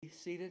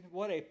seated?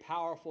 What a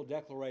powerful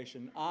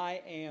declaration.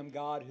 I am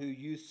God who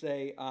you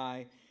say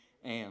I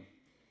am.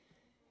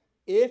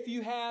 If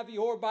you have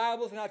your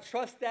Bibles, and I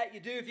trust that you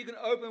do, if you can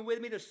open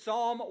with me to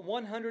Psalm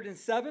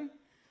 107.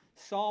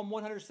 Psalm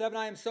 107.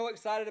 I am so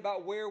excited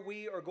about where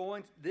we are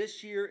going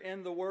this year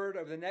in the Word.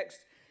 Over the next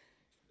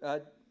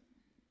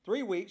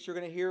 3 weeks, you're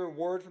going to hear a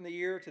word from the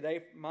year.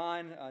 Today,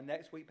 mine.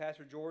 Next week,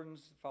 Pastor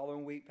Jordan's.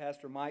 Following week,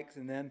 Pastor Mike's.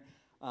 And then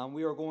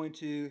we are going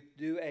to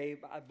do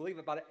I believe,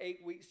 about an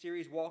 8-week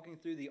series walking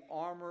through the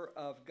armor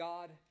of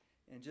God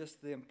and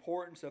just the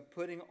importance of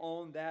putting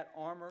on that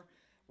armor.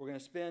 We're going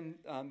to spend,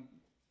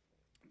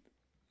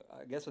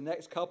 the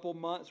next couple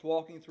months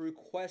walking through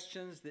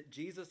questions that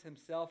Jesus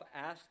himself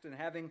asked and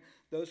having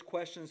those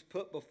questions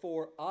put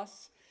before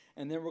us.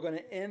 And then we're going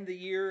to end the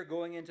year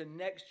going into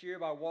next year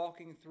by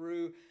walking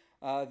through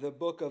the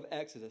book of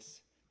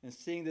Exodus and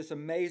seeing this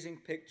amazing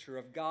picture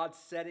of God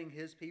setting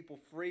his people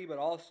free, but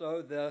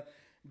also the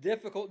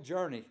difficult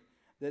journey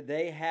that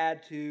they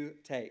had to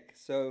take.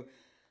 So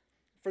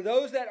for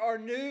those that are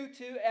new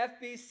to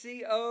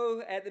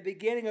FBCO, at the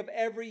beginning of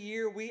every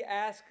year, we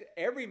ask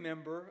every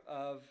member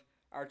of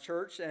our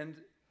church and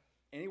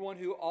anyone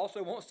who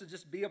also wants to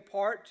just be a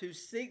part to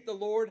seek the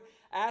Lord,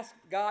 ask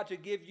God to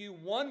give you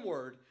one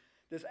word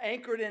that's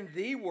anchored in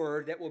the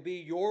word that will be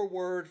your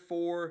word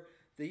for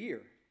the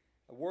year.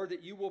 A word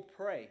that you will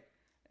pray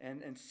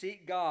and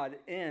seek God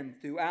in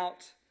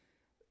throughout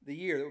the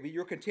year. That will be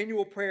your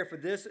continual prayer for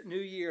this new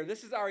year.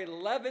 This is our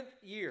 11th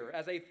year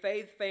as a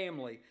faith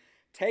family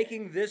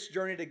taking this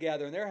journey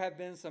together. And there have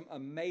been some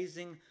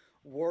amazing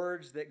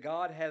words that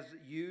God has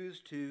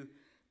used to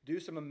do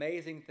some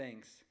amazing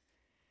things.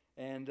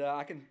 And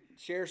I can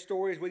share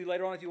stories with you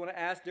later on if you want to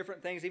ask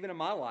different things, even in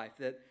my life,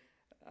 that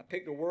I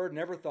picked a word,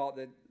 never thought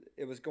that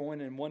it was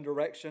going in one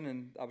direction,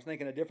 and I was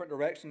thinking a different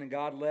direction, and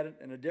God led it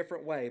in a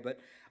different way. But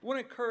I want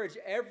to encourage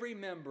every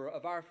member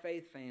of our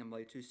faith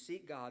family to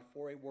seek God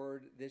for a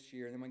word this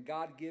year. And then when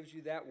God gives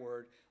you that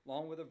word,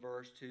 along with a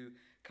verse, to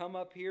come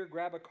up here,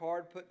 grab a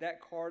card, put that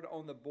card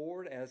on the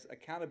board as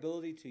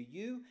accountability to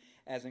you,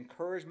 as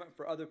encouragement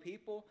for other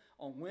people.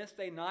 On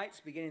Wednesday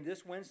nights, beginning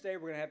this Wednesday,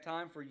 we're going to have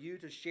time for you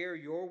to share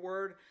your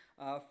word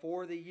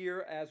for the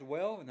year as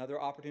well.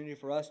 Another opportunity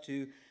for us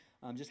to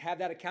just have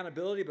that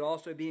accountability, but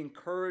also be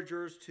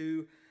encouragers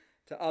to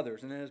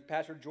others. And then as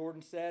Pastor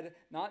Jordan said,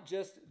 not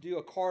just do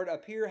a card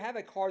up here, have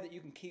a card that you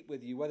can keep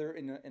with you, whether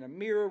in a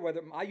mirror,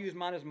 whether I use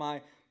mine as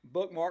my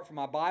bookmark for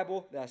my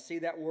Bible, that I see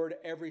that word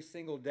every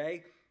single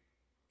day.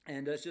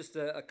 And it's just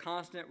a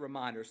constant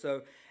reminder.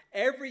 So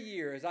every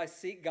year as I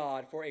seek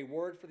God for a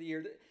word for the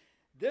year,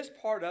 this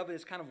part of it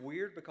is kind of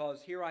weird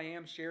because here I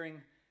am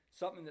sharing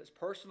something that's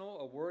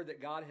personal, a word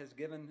that God has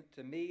given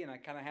to me, and I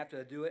kind of have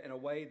to do it in a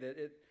way that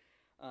it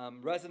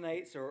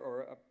resonates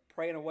or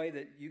pray in a way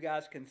that you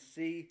guys can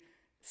see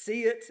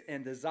it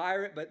and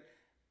desire it. But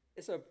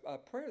it's a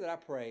prayer that I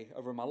pray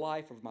over my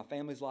life, over my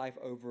family's life,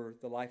 over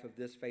the life of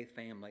this faith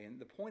family. And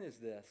the point is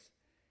this: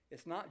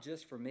 it's not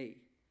just for me.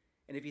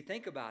 And if you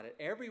think about it,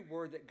 every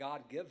word that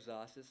God gives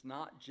us, it's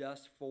not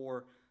just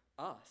for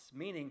us.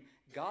 Meaning,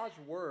 God's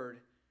word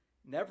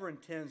never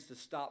intends to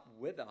stop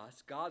with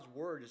us. God's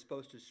word is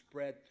supposed to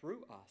spread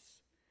through us.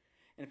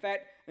 In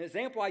fact, an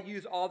example I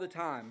use all the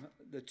time,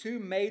 the two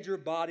major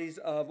bodies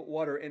of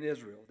water in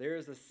Israel. There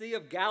is the Sea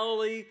of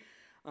Galilee,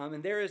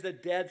 and there is the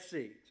Dead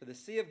Sea. So the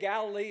Sea of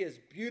Galilee is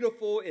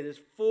beautiful. It is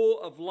full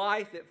of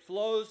life. It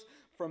flows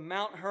from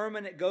Mount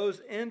Hermon. It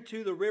goes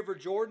into the River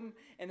Jordan.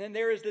 And then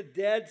there is the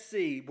Dead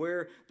Sea,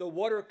 where the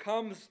water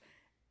comes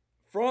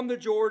from the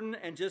Jordan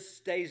and just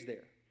stays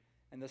there.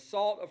 And the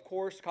salt, of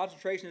course,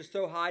 concentration is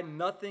so high,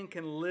 nothing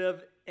can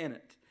live in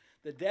it.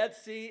 The Dead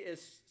Sea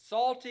is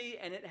salty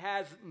and it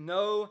has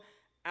no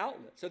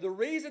outlet. So the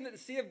reason that the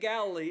Sea of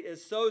Galilee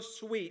is so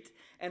sweet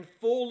and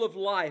full of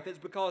life is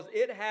because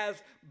it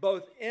has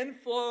both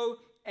inflow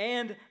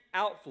and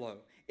outflow.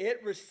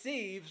 It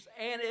receives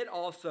and it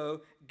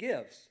also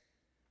gives.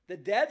 The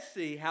Dead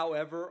Sea,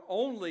 however,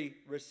 only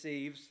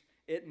receives,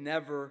 it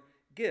never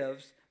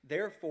gives.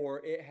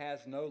 Therefore, it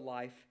has no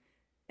life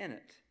in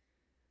it.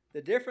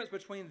 The difference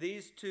between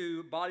these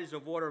two bodies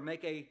of water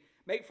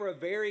make for a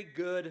very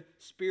good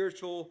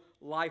spiritual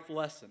life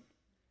lesson.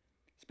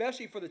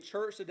 Especially for the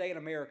church today in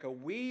America,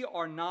 we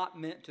are not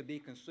meant to be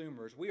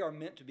consumers. We are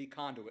meant to be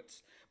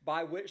conduits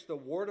by which the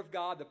Word of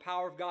God, the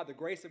power of God, the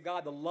grace of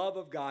God, the love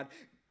of God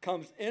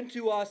comes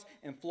into us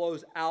and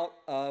flows out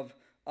of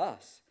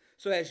us.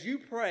 So as you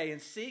pray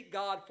and seek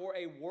God for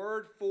a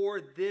word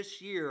for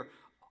this year,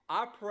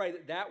 I pray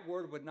that that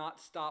word would not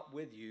stop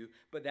with you,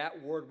 but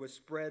that word would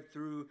spread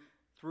through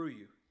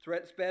you.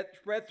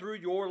 Spread through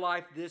your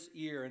life this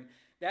year. And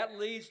that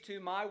leads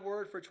to my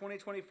word for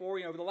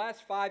 2024. Over the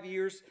last 5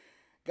 years,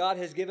 God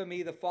has given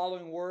me the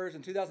following words.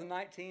 In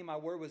 2019, my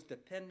word was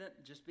dependent,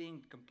 just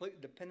being completely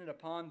dependent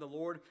upon the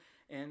Lord.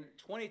 In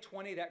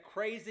 2020, that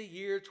crazy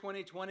year,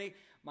 2020,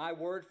 my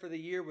word for the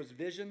year was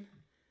vision.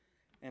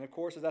 And of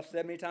course, as I've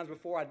said many times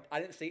before, I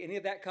didn't see any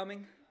of that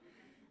coming.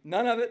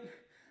 None of it.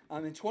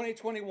 In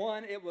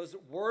 2021, it was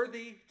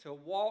worthy to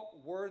walk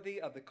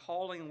worthy of the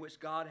calling in which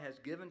God has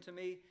given to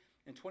me.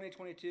 In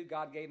 2022,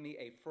 God gave me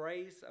a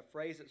phrase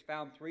that's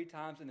found 3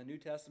 times in the New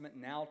Testament,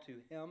 now to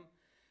him.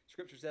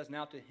 Scripture says,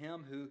 now to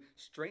him who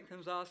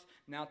strengthens us,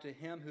 now to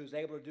him who's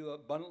able to do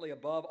abundantly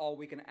above all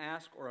we can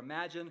ask or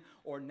imagine,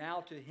 or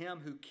now to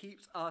him who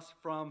keeps us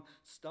from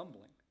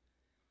stumbling.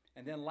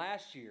 And then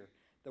last year,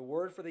 the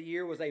word for the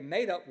year was a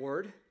made-up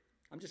word.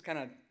 I'm just kind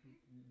of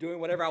doing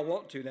whatever I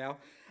want to now.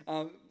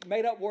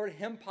 Made-up word,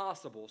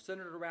 impossible,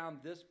 centered around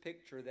this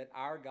picture that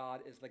our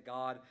God is the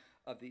God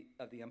of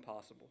the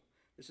impossible.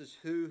 This is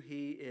who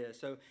he is.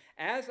 So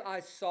as I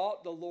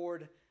sought the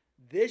Lord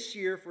this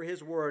year for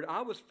his word,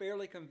 I was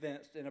fairly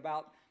convinced in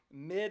about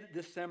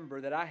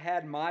mid-December that I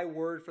had my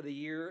word for the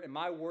year, and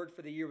my word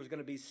for the year was going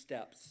to be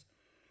steps,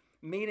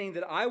 meaning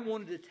that I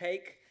wanted to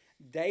take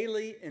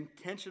daily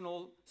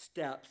intentional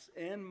steps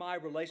in my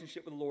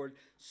relationship with the Lord,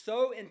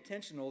 so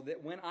intentional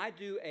that when I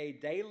do a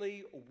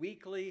daily,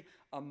 weekly,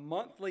 a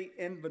monthly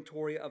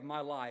inventory of my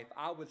life,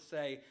 I would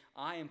say,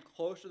 I am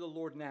closer to the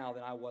Lord now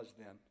than I was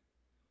then.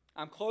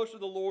 I'm closer to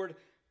the Lord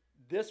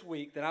this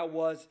week than I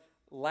was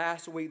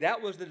last week.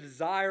 That was the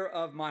desire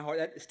of my heart.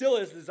 That still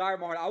is the desire of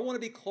my heart. I want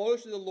to be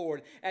closer to the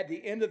Lord at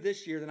the end of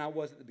this year than I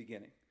was at the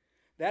beginning.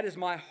 That is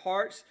my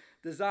heart's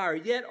desire.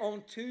 Yet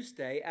on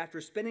Tuesday, after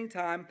spending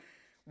time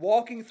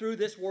walking through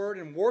this word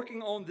and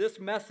working on this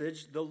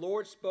message, the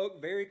Lord spoke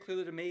very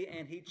clearly to me,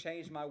 and he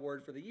changed my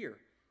word for the year.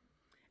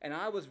 And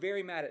I was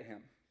very mad at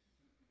him.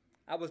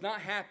 I was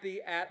not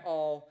happy at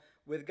all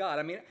with God.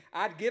 I mean,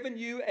 I'd given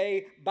you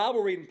a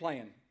Bible reading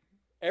plan.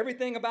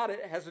 Everything about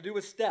it has to do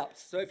with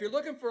steps. So if you're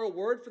looking for a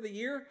word for the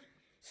year,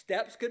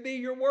 steps could be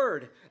your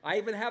word. I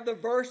even have the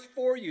verse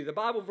for you, the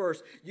Bible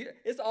verse.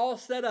 It's all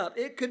set up.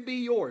 It could be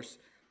yours.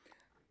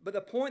 But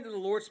the point that the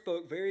Lord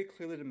spoke very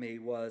clearly to me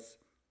was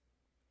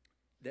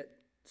that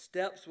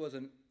steps was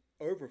an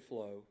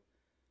overflow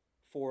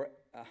for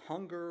a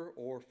hunger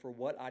or for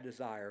what I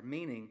desire,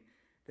 meaning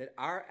that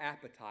our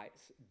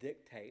appetites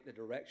dictate the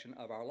direction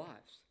of our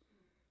lives.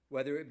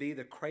 Whether it be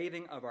the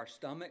craving of our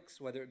stomachs,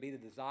 whether it be the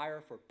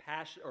desire for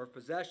passion or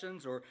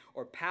possessions or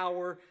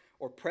power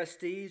or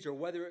prestige, or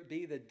whether it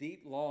be the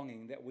deep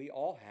longing that we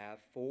all have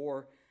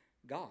for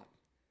God.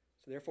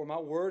 So therefore, my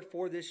word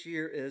for this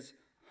year is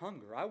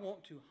hunger. I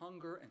want to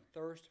hunger and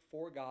thirst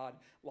for God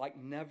like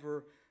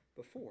never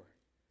before.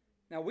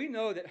 Now, we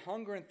know that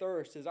hunger and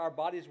thirst is our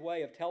body's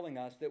way of telling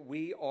us that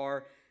we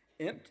are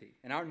empty.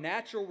 And our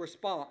natural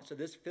response to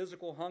this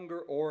physical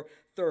hunger or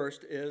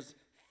thirst is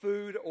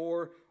food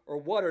or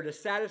water to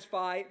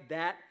satisfy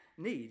that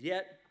need.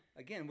 Yet,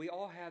 again, we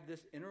all have this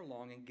inner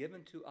longing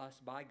given to us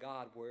by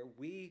God where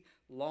we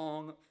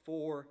long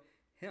for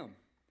him.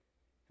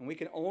 And we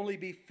can only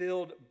be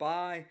filled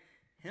by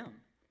him.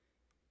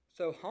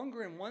 So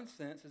hunger in one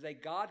sense is a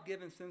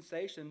God-given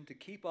sensation to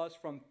keep us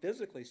from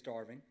physically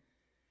starving.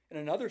 In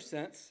another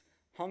sense,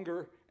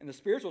 hunger in the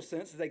spiritual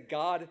sense is a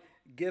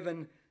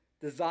God-given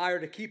desire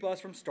to keep us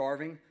from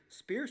starving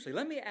spiritually.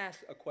 Let me ask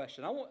a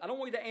question. I don't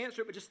want you to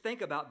answer it, but just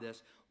think about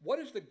this. What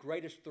is the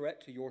greatest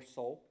threat to your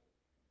soul?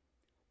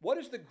 What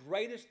is the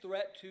greatest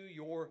threat to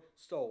your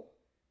soul?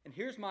 And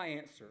here's my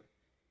answer.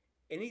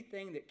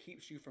 Anything that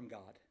keeps you from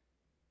God.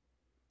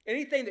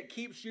 Anything that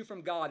keeps you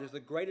from God is the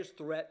greatest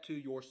threat to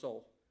your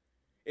soul.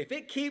 If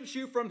it keeps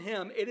you from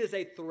him, it is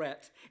a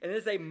threat. And it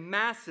is a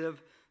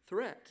massive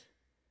threat.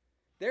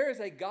 There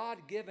is a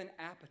God-given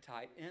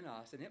appetite in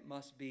us, and it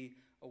must be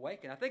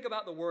awakened. I think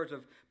about the words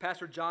of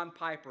Pastor John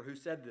Piper, who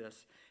said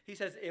this. He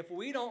says, if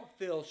we don't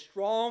feel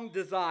strong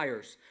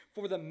desires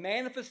for the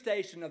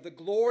manifestation of the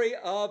glory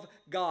of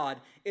God,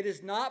 it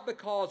is not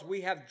because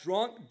we have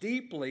drunk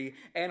deeply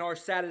and are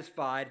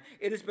satisfied.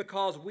 It is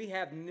because we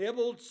have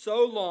nibbled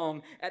so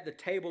long at the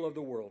table of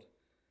the world.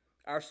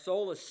 Our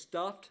soul is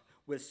stuffed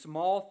with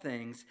small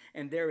things,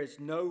 and there is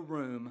no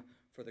room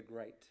for the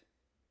great.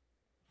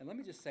 And let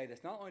me just say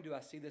this. Not only do I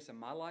see this in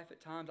my life at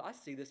times, I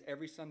see this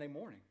every Sunday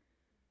morning.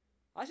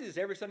 I see this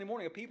every Sunday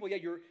morning of people,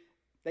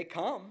 they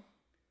come,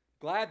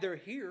 glad they're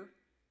here,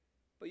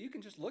 but you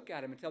can just look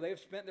at them until they have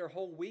spent their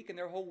whole week and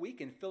their whole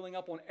weekend filling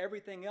up on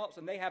everything else,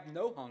 and they have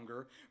no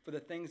hunger for the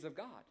things of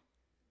God.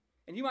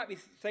 And you might be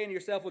saying to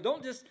yourself, well,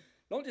 don't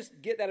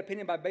just get that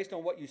opinion based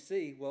on what you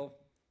see. Well,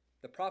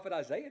 the prophet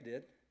Isaiah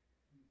did.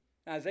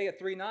 In Isaiah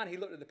 3:9, he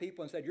looked at the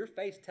people and said, your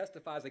face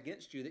testifies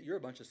against you that you're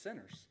a bunch of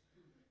sinners.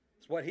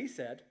 That's what he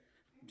said,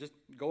 just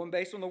going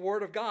based on the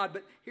word of God.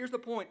 But here's the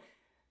point.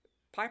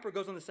 Piper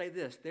goes on to say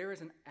this, there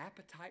is an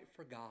appetite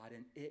for God,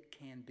 and it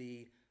can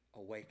be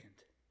awakened.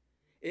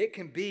 It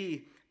can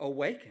be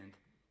awakened,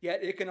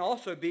 yet it can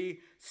also be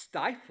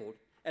stifled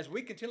as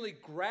we continually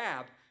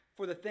grab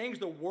for the things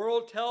the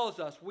world tells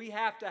us we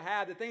have to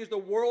have, the things the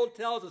world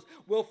tells us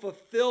will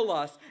fulfill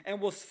us and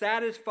will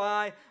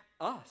satisfy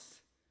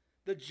us.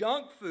 The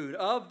junk food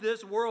of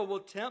this world will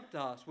tempt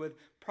us with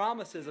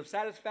promises of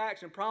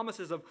satisfaction,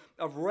 promises of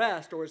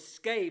rest or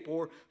escape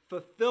or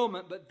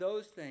fulfillment, but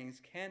those things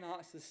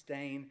cannot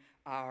sustain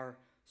our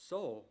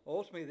soul.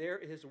 Ultimately, there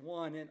is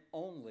one and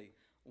only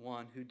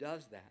one who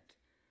does that.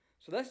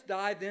 So let's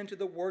dive into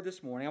the Word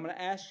this morning. I'm going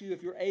to ask you,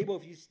 if you're able,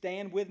 if you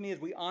stand with me as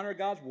we honor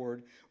God's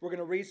Word. We're going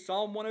to read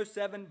Psalm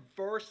 107,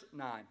 verse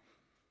 9.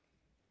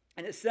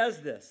 And it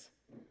says this: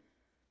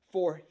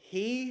 "For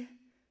he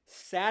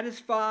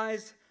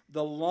satisfies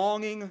the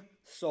longing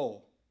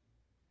soul,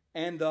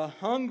 and the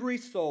hungry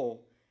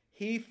soul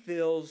he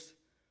fills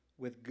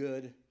with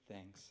good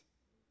things."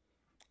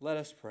 Let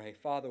us pray.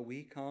 Father,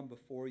 we come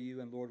before you,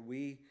 and Lord,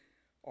 we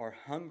are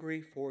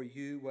hungry for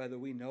you, whether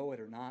we know it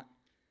or not.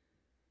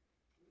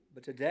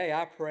 But today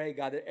I pray,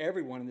 God, that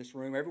everyone in this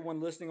room, everyone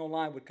listening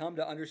online would come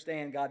to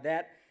understand, God,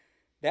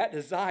 that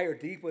desire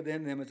deep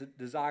within them is a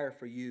desire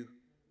for you.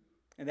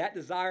 And that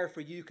desire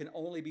for you can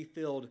only be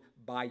filled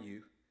by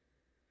you.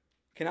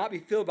 Cannot be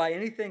filled by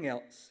anything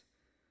else.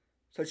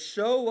 So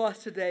show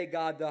us today,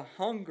 God, the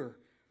hunger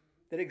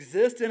that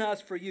exists in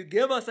us for you.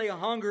 Give us a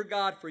hunger,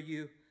 God, for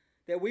you,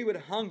 that we would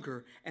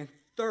hunger and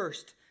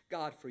thirst,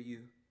 God, for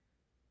you.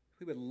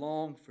 We would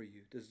long for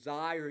you,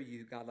 desire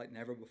you, God, like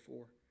never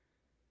before.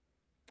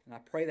 And I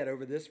pray that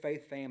over this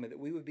faith family, that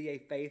we would be a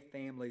faith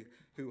family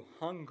who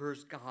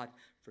hungers, God,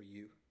 for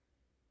you.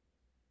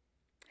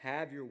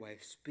 Have your way.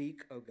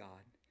 Speak, O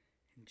God.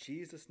 In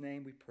Jesus'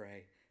 name we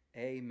pray.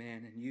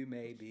 Amen. And you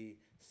may be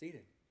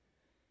seated.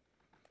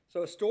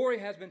 So a story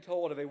has been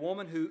told of a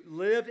woman who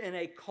lived in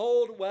a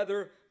cold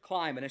weather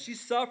climate. And she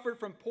suffered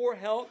from poor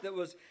health that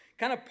was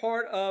kind of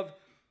part of,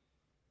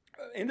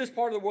 in this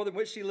part of the world in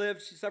which she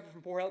lived, she suffered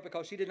from poor health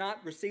because she did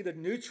not receive the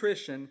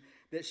nutrition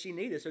that she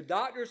needed. So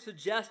doctors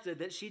suggested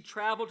that she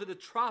travel to the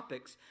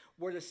tropics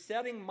where the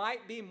setting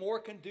might be more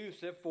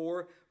conducive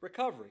for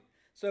recovery.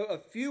 So a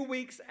few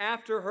weeks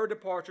after her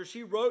departure,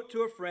 she wrote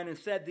to a friend and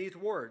said these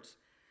words: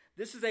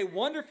 "This is a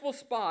wonderful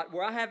spot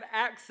where I have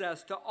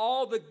access to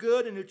all the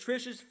good and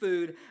nutritious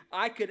food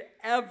I could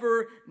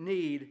ever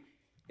need.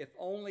 If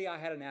only I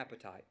had an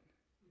appetite,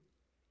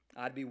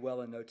 I'd be well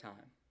in no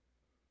time."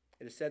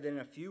 It is said that in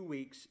a few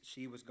weeks,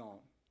 she was gone.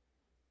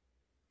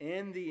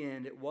 In the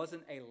end, it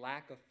wasn't a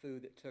lack of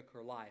food that took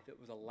her life. It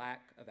was a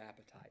lack of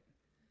appetite.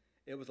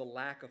 It was a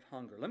lack of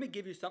hunger. Let me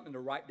give you something to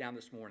write down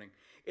this morning.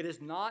 It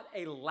is not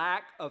a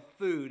lack of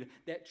food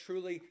that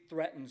truly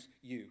threatens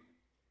you.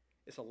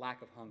 It's a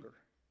lack of hunger.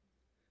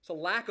 It's a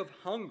lack of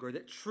hunger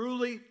that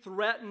truly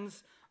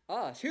threatens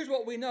us. Here's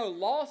what we know.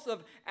 Loss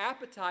of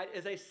appetite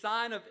is a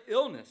sign of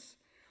illness.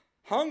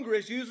 Hunger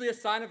is usually a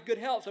sign of good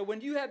health. So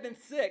when you have been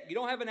sick, you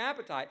don't have an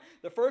appetite,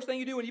 the first thing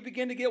you do when you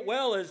begin to get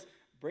well is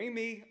bring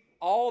me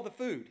all the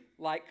food,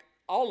 like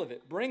all of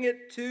it. Bring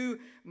it to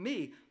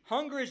me.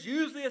 Hunger is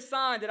usually a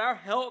sign that our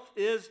health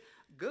is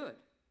good.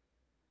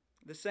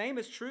 The same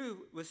is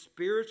true with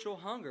spiritual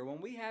hunger. When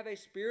we have a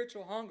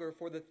spiritual hunger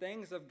for the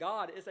things of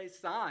God, it's a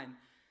sign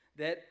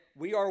that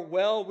we are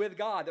well with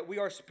God, that we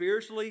are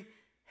spiritually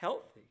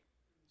healthy.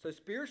 So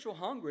spiritual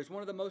hunger is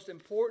one of the most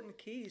important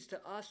keys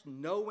to us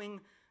knowing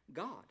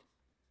God.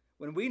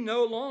 When we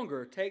no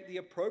longer take the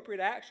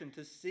appropriate action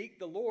to seek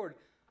the Lord,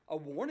 a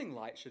warning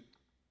light should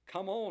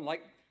come on,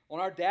 like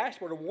on our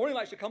dashboard. A warning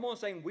light should come on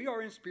saying we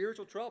are in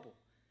spiritual trouble.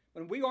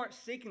 When we aren't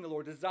seeking the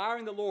Lord,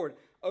 desiring the Lord,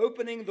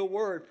 opening the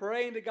Word,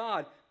 praying to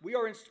God, we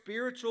are in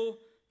spiritual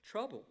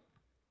trouble.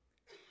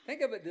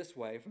 Think of it this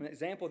way, from an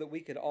example that we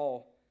could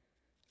all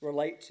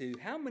relate to.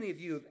 How many of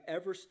you have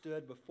ever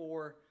stood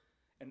before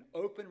an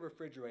open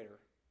refrigerator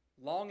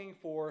longing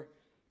for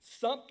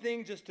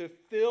something just to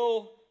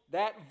fill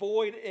that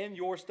void in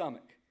your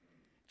stomach?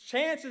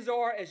 Chances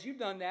are, as you've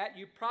done that,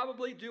 you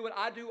probably do what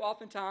I do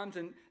oftentimes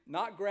and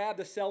not grab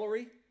the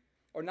celery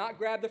or not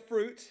grab the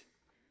fruit,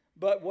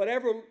 but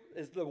whatever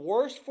is the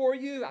worst for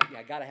you,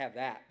 I got to have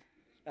that.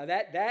 Now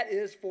that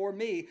is for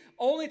me.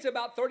 Only to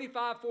about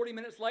 35, 40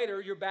 minutes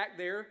later, you're back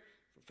there,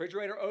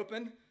 refrigerator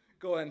open,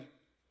 going,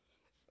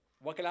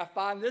 what can I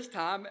find this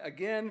time?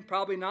 Again,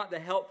 probably not the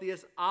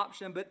healthiest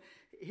option, but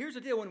here's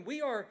the deal. When we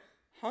are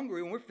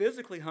hungry, when we're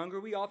physically hungry,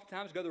 we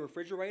oftentimes go to the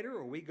refrigerator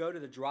or we go to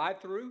the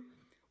drive-thru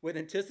with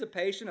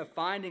anticipation of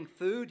finding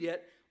food,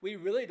 yet we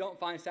really don't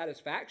find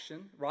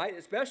satisfaction, right?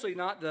 Especially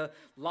not the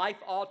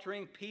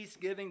life-altering,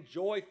 peace-giving,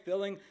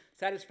 joy-filling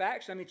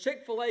satisfaction. I mean,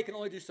 Chick-fil-A can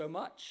only do so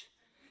much.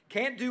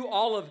 Can't do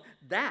all of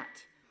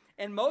that.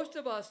 And most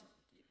of us,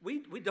 we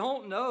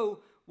don't know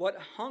what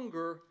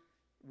hunger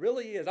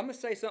really is. I'm going to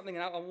say something,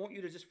 and I want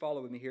you to just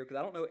follow with me here because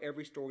I don't know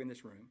every story in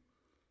this room.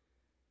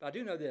 But I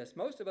do know this.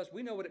 Most of us,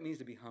 we know what it means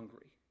to be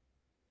hungry.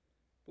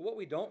 But what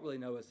we don't really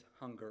know is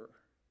hunger.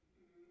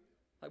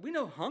 Like, we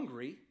know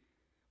hungry.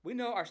 We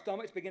know our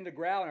stomachs begin to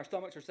growl and our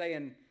stomachs are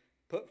saying,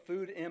 put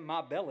food in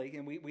my belly.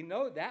 And we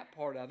know that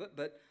part of it,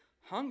 but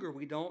hunger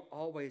we don't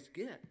always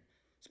get.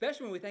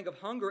 Especially when we think of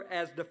hunger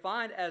as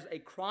defined as a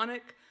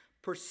chronic,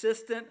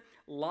 persistent,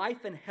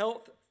 life and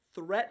health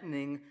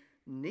threatening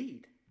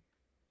need.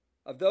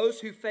 Of those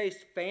who face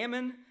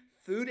famine,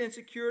 food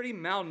insecurity,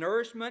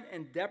 malnourishment,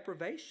 and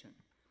deprivation.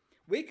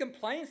 We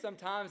complain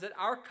sometimes that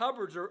our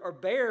cupboards are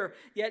bare,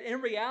 yet in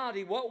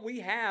reality what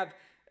we have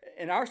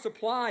in our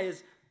supply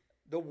is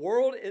the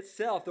world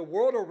itself, the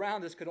world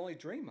around us could only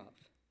dream of.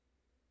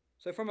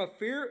 So from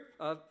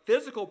a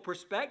physical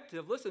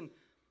perspective, listen,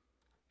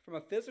 From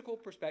a physical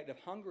perspective,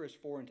 hunger is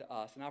foreign to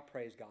us, and I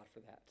praise God for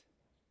that.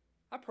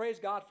 I praise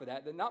God for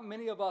that not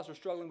many of us are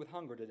struggling with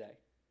hunger today.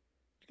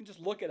 You can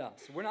just look at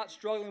us. We're not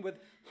struggling with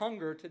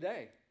hunger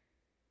today.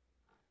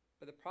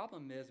 But the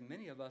problem is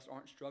many of us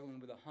aren't struggling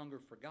with a hunger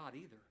for God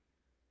either.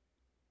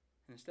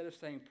 And instead of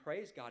saying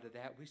praise God to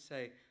that, we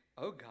say,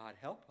 oh God,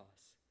 help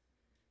us.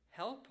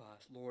 Help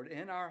us, Lord,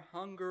 in our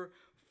hunger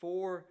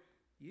for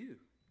you.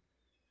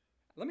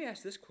 Let me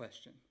ask this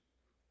question.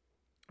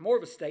 More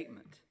of a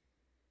statement.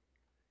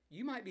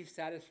 You might be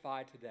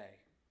satisfied today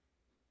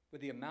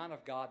with the amount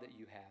of God that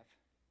you have.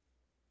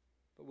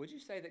 But would you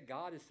say that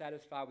God is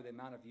satisfied with the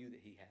amount of you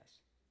that he has?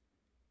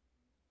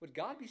 Would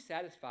God be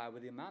satisfied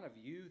with the amount of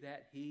you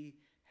that he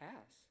has?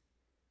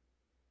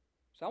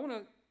 So I want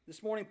to,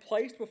 this morning,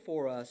 place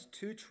before us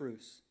two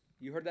truths.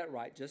 You heard that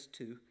right, just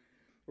two.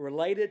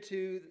 Related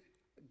to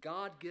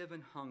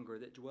God-given hunger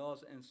that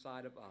dwells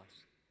inside of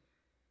us.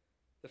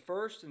 The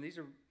first, and these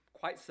are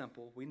quite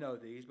simple, we know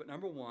these, but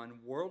number one,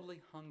 worldly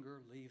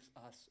hunger leaves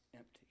us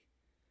empty.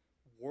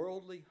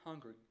 Worldly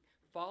hunger,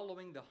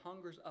 following the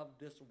hungers of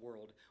this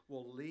world,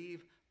 will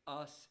leave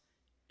us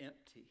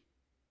empty.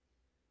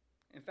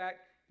 In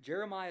fact,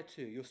 Jeremiah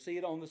 2, you'll see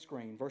it on the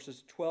screen,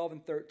 verses 12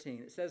 and 13.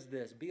 It says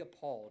this, be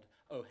appalled,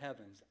 O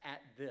heavens,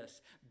 at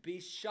this.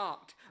 Be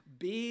shocked,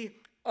 be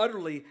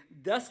utterly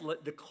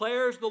desolate,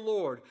 declares the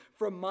Lord.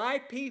 For my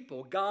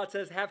people, God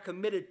says, have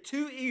committed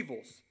two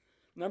evils.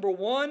 Number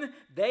one,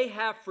 they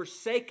have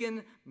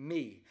forsaken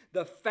me,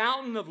 the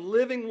fountain of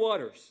living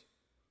waters.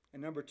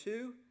 And number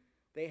two,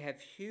 they have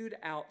hewed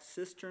out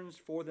cisterns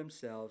for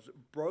themselves,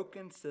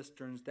 broken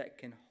cisterns that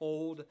can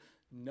hold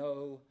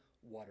no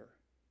water.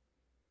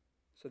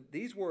 So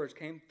these words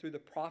came through the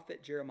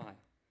prophet Jeremiah.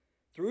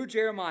 Through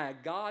Jeremiah,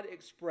 God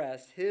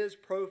expressed his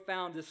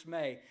profound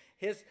dismay,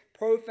 his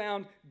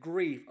profound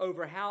grief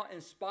over how,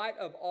 in spite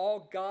of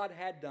all God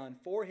had done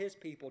for his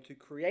people to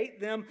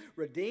create them,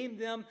 redeem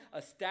them,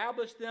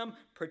 establish them,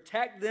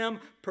 protect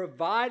them,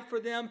 provide for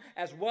them,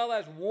 as well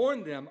as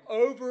warn them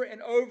over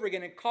and over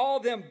again and call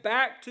them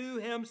back to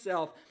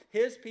himself,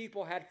 his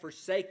people had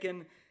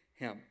forsaken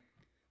him.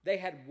 They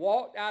had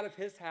walked out of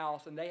his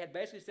house and they had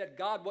basically said,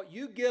 God, what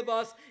you give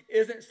us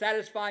isn't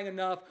satisfying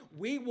enough.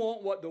 We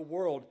want what the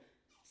world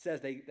says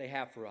they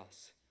have for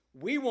us.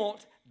 We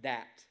want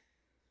that.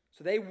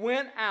 So they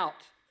went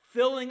out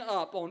filling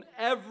up on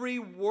every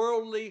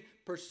worldly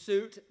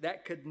pursuit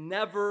that could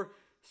never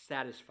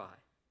satisfy.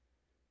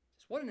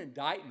 What an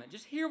indictment.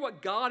 Just hear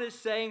what God is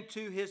saying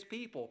to his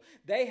people.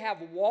 They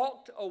have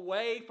walked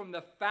away from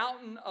the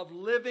fountain of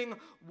living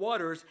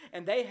waters,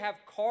 and they have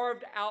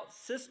carved out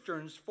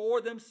cisterns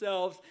for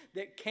themselves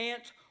that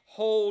can't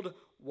hold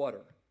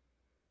water.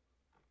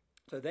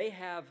 So they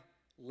have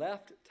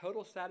left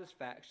total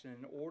satisfaction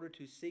in order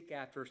to seek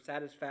after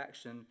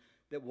satisfaction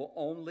that will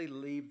only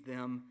leave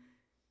them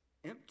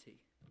empty.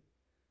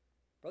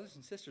 Brothers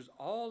and sisters,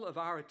 all of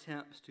our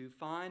attempts to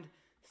find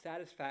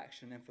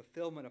satisfaction and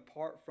fulfillment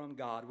apart from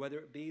God, whether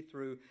it be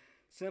through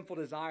sinful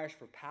desires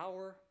for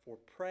power, for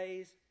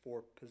praise,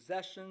 for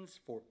possessions,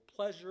 for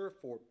pleasure,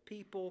 for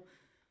people,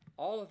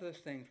 all of those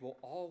things will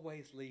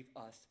always leave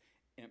us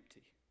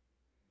empty.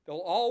 They'll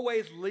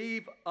always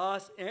leave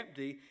us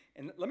empty.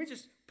 And let me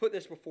just put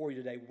this before you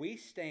today. We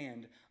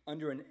stand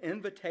under an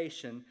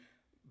invitation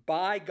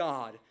by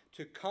God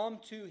to come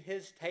to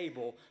his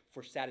table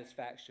for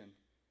satisfaction.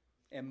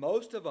 And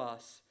most of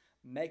us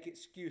make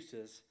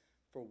excuses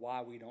for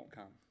why we don't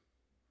come.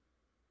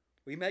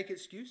 We make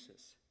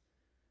excuses.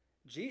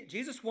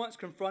 Jesus once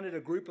confronted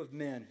a group of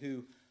men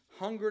who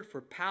hungered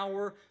for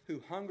power,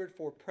 who hungered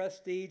for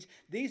prestige.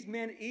 These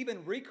men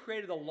even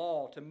recreated a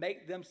law to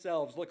make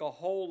themselves look a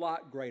whole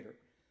lot greater.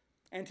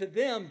 And to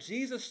them,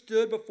 Jesus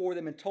stood before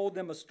them and told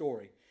them a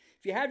story.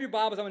 If you have your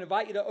Bibles, I'm going to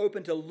invite you to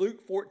open to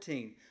Luke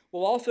 14.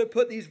 We'll also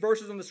put these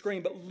verses on the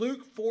screen, but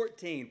Luke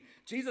 14.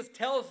 Jesus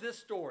tells this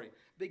story,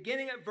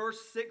 beginning at verse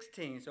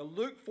 16. So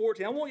Luke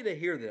 14, I want you to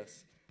hear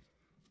this.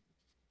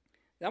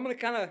 Now I'm going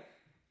to kind of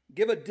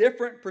give a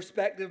different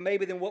perspective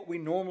maybe than what we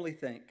normally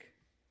think.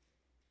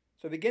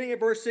 So beginning at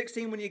verse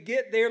 16, when you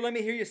get there, let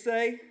me hear you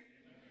say. Amen.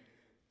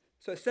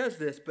 So it says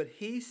this, but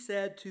he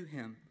said to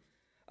him,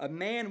 a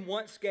man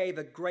once gave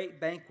a great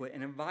banquet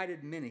and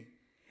invited many.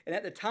 And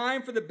at the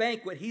time for the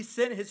banquet, he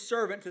sent his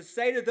servant to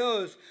say to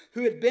those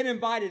who had been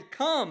invited,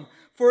 come,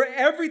 for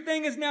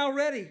everything is now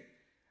ready.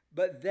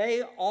 But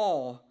they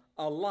all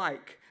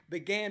alike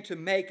began to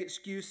make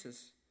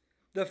excuses.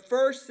 The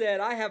first said,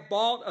 I have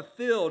bought a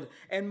field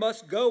and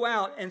must go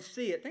out and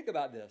see it. Think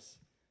about this.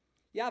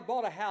 Yeah, I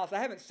bought a house. I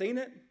haven't seen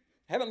it.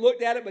 I haven't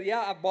looked at it, but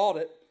yeah, I bought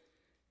it.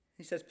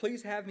 He says,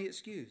 please have me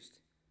excused.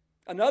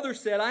 Another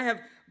said, I have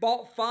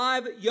bought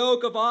 5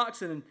 yoke of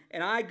oxen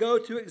and I go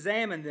to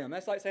examine them.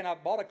 That's like saying I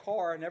bought a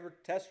car. I never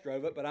test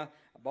drove it, but I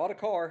bought a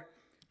car.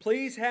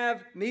 Please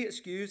have me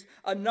excused.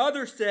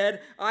 Another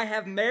said, I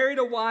have married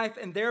a wife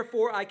and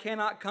therefore I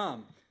cannot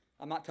come.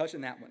 I'm not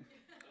touching that one.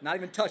 Not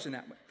even touching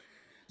that one.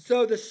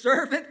 So the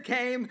servant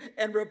came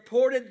and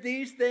reported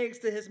these things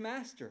to his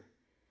master.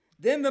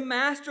 Then the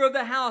master of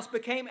the house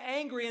became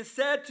angry and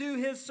said to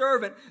his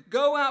servant,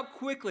 "Go out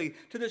quickly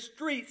to the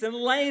streets and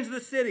lanes of the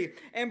city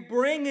and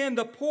bring in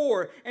the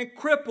poor and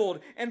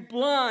crippled and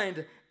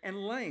blind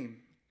and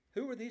lame."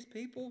 Who are these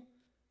people?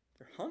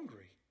 They're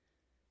hungry.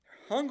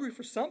 They're hungry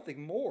for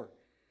something more.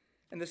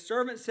 And the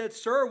servant said,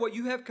 "Sir, what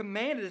you have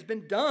commanded has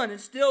been done,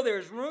 and still there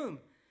is room."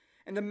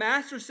 And the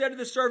master said to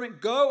the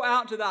servant, "Go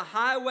out to the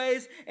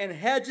highways and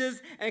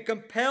hedges and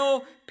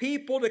compel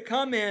people to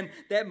come in,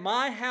 that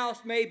my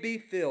house may be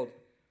filled.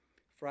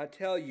 For I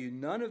tell you,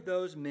 none of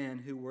those men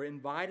who were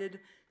invited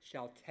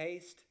shall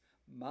taste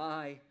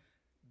my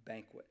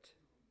banquet."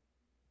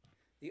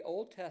 The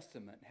Old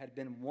Testament had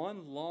been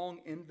one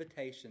long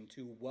invitation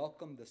to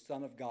welcome the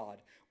Son of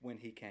God when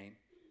he came.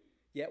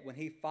 Yet when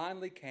he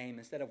finally came,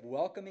 instead of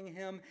welcoming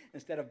him,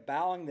 instead of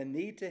bowing the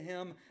knee to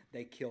him,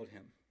 they killed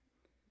him.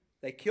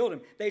 They killed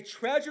him. They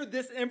treasured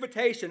this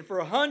invitation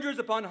for hundreds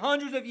upon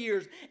hundreds of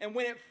years. And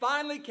when it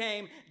finally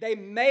came, they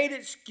made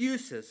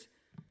excuses.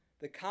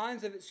 The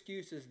kinds of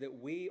excuses that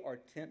we are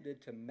tempted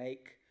to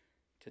make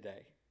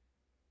today.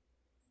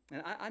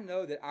 And I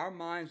know that our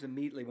minds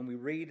immediately, when we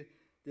read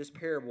this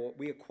parable,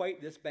 we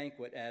equate this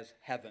banquet as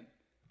heaven.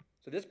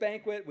 So this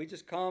banquet, we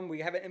just come,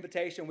 we have an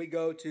invitation, we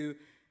go to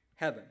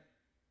heaven.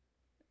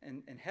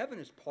 And heaven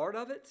is part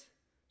of it. So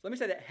let me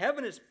say that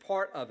heaven is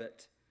part of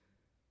it.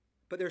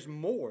 But there's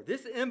more.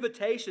 This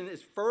invitation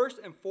is first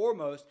and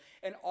foremost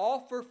an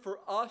offer for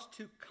us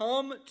to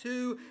come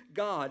to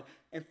God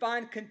and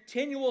find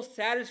continual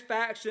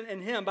satisfaction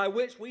in Him, by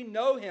which we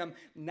know Him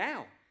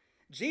now.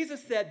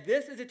 Jesus said,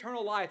 "This is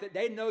eternal life, that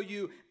they know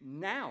you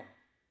now."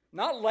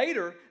 Not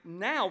later,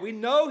 now. We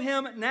know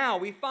Him now.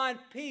 We find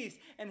peace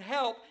and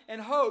help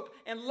and hope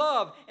and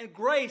love and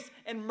grace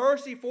and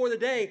mercy for the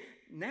day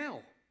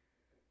now.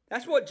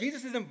 That's what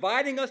Jesus is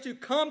inviting us to,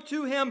 come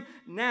to Him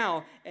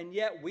now, and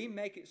yet we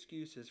make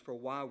excuses for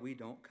why we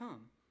don't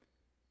come.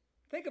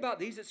 Think about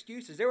these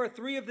excuses. There are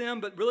three of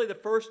them, but really the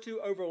first two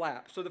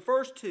overlap. So the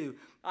first two,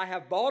 I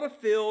have bought a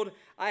field,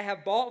 I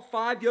have bought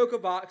 5 yoke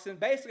of oxen.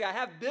 Basically, I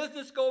have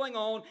business going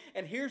on,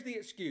 and here's the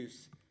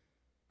excuse: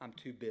 I'm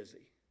too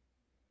busy.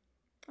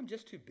 I'm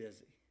just too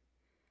busy.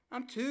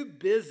 I'm too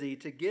busy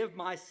to give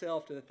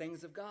myself to the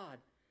things of God.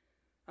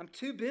 I'm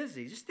too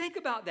busy. Just think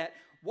about that.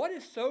 What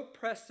is so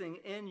pressing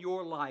in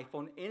your life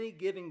on any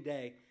given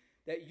day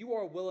that you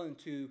are willing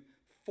to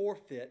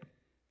forfeit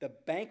the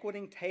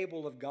banqueting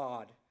table of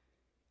God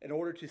in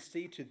order to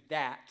see to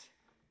that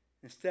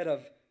instead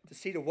of to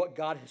see to what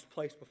God has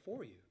placed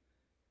before you?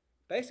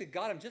 Basically,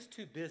 God, I'm just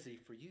too busy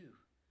for you.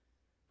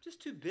 I'm just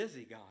too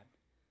busy, God.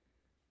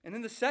 And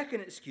then the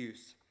second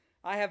excuse,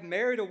 I have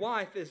married a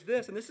wife, is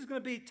this, and this is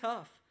going to be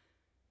tough.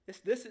 It's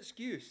this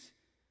excuse: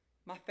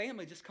 my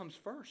family just comes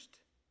first.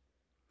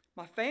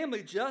 My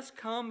family just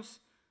comes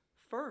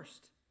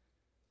first.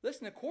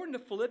 Listen, according to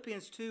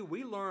Philippians 2,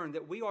 we learn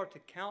that we are to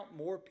count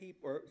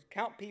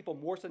people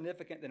more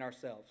significant than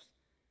ourselves.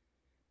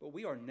 But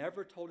we are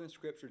never told in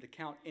Scripture to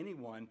count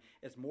anyone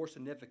as more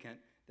significant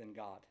than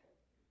God.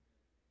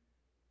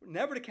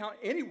 Never to count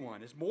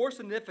anyone as more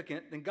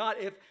significant than God.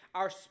 If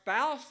our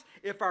spouse,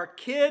 if our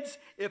kids,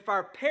 if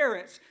our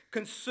parents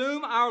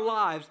consume our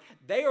lives,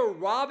 they are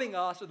robbing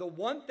us of the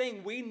one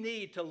thing we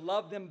need to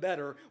love them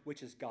better,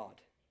 which is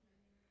God.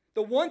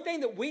 The one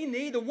thing that we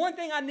need, the one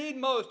thing I need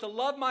most to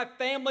love my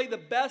family the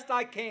best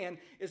I can,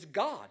 is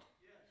God.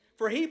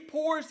 For He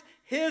pours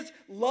His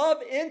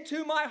love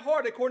into my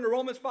heart, according to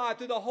Romans 5,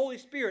 through the Holy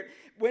Spirit.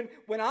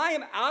 When I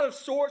am out of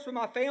sorts with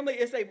my family,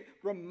 it's a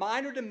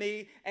reminder to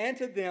me and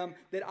to them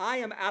that I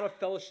am out of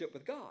fellowship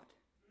with God.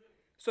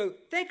 So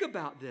think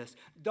about this.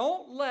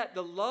 Don't let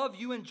the love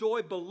you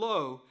enjoy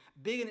below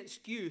be an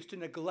excuse to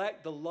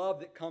neglect the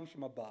love that comes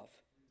from above.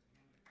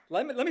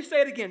 Let me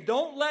say it again.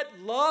 Don't let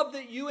love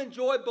that you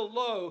enjoy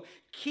below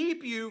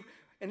keep you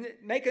and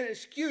make an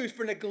excuse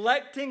for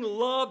neglecting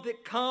love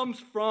that comes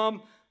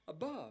from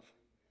above.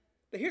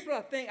 But here's what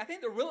I think. I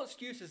think the real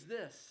excuse is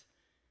this: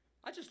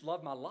 I just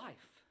love my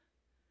life.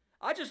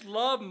 I just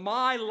love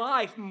my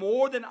life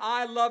more than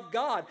I love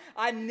God.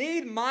 I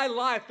need my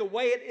life the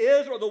way it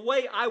is or the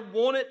way I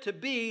want it to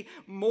be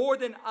more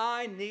than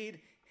I need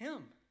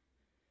Him.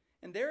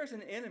 And there is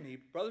an enemy,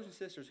 brothers and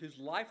sisters, whose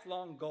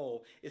lifelong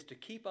goal is to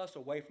keep us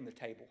away from the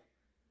table.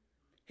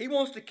 He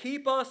wants to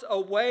keep us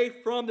away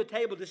from the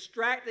table,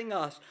 distracting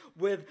us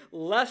with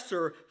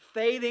lesser,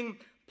 fading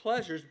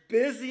pleasures,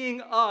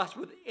 busying us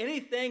with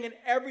anything and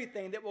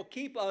everything that will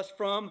keep us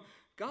from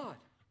God.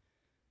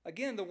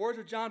 Again, the words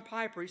of John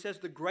Piper, he says,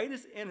 the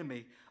greatest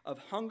enemy of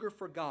hunger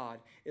for God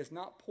is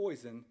not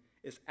poison,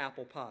 it's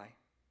apple pie.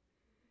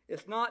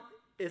 It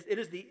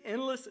is the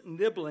endless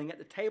nibbling at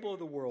the table of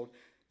the world.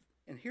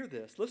 And hear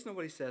this, listen to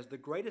what he says: the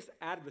greatest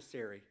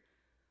adversary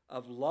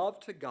of love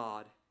to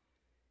God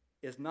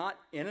is not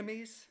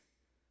enemies,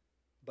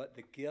 but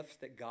the gifts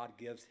that God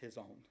gives His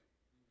own.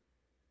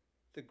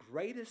 The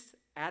greatest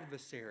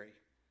adversary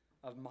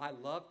of my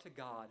love to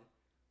God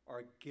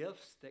are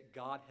gifts that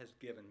God has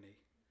given me,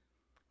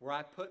 where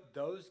I put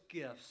those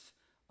gifts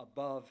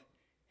above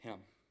Him.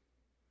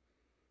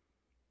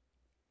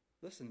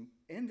 Listen,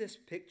 in this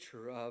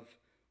picture of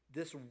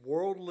this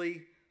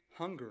worldly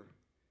hunger,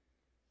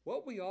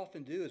 what we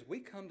often do is we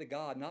come to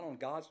God not on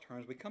God's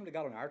terms, we come to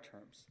God on our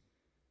terms.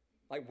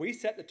 Like we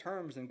set the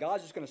terms and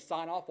God's just going to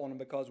sign off on them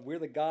because we're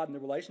the God in the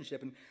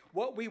relationship. And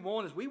what we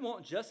want is we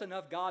want just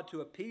enough God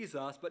to appease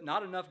us, but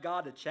not enough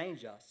God to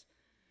change us.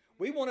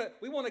 We want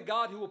a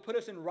God who will put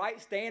us in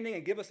right standing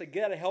and give us a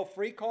get out of hell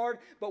free card,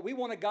 but we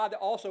want a God that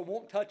also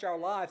won't touch our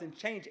lives and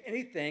change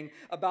anything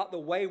about the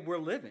way we're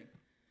living.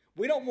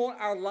 We don't want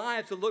our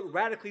lives to look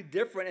radically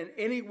different in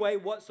any way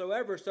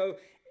whatsoever. So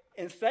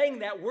in saying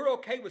that, we're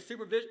okay with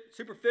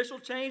superficial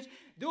change.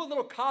 Do a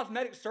little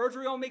cosmetic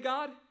surgery on me,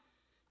 God.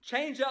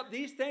 Change up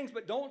these things,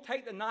 but don't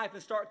take the knife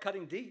and start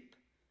cutting deep.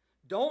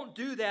 Don't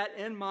do that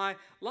in my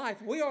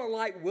life. We are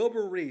like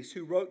Wilbur Reese,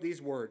 who wrote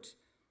these words.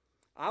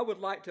 I would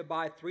like to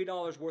buy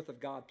 $3 worth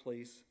of God,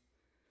 please.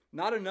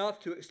 Not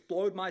enough to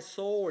explode my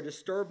soul or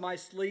disturb my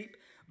sleep,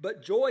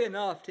 but joy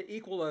enough to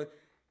equal a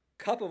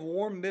cup of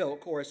warm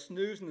milk or a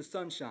snooze in the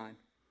sunshine.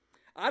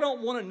 I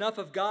don't want enough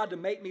of God to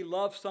make me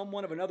love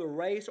someone of another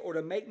race or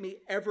to make me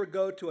ever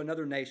go to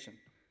another nation.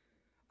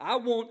 I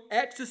want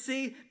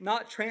ecstasy,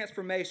 not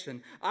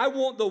transformation. I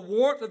want the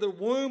warmth of the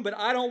womb, but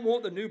I don't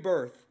want the new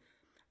birth.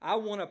 I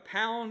want a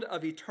pound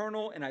of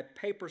eternal in a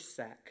paper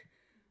sack.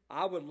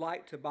 I would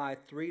like to buy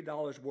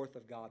 $3 worth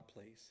of God,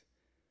 please.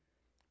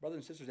 Brothers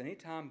and sisters,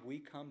 anytime we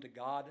come to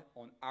God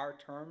on our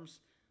terms,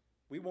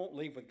 we won't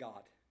leave with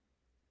God.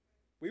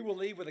 We will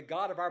leave with a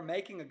God of our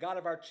making, a God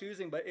of our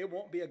choosing, but it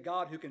won't be a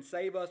God who can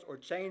save us or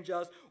change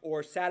us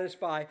or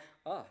satisfy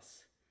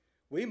us.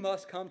 We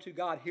must come to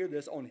God, hear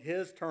this, on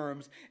His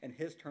terms and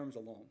His terms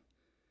alone.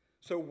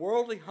 So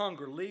worldly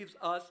hunger leaves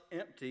us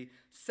empty.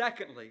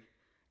 Secondly,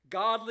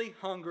 godly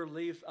hunger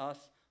leaves us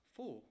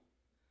full.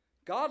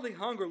 Godly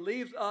hunger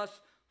leaves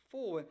us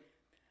full.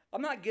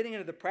 I'm not getting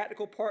into the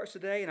practical parts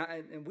today,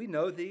 and we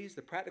know these,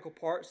 the practical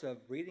parts of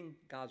reading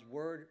God's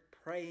Word,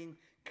 praying,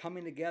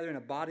 coming together in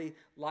a body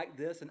like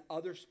this, and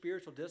other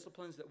spiritual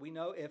disciplines that we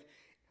know. If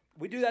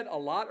we do that a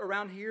lot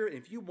around here,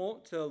 if you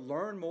want to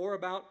learn more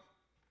about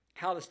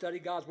how to study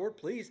God's Word,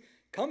 please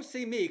come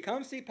see me,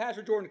 come see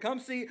Pastor Jordan, come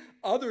see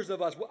others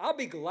of us. Well, I'll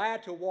be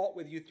glad to walk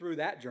with you through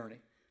that journey.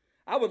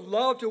 I would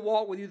love to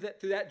walk with you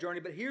through that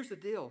journey, but here's the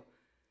deal.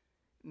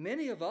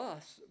 Many of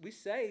us, we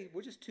say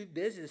we're just too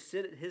busy to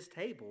sit at His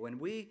table, and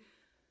we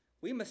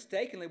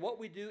mistakenly, what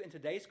we do in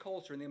today's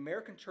culture, in the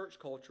American church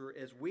culture,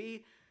 is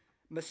we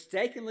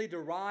mistakenly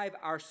derive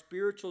our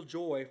spiritual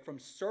joy from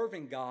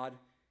serving God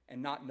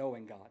and not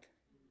knowing God.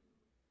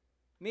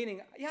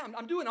 Meaning, yeah,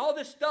 I'm doing all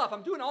this stuff.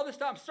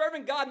 I'm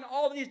serving God in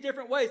all these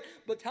different ways.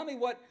 But tell me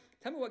what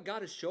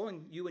God is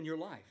showing you in your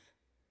life.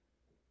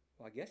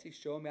 Well, I guess He's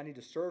showing me I need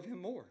to serve Him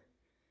more.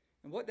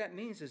 And what that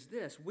means is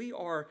this: we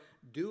are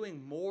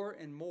doing more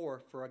and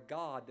more for a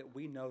God that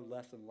we know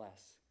less and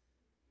less.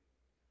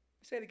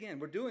 Say it again.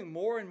 We're doing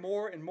more and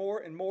more and more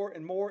and more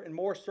and more and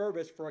more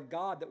service for a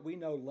God that we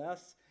know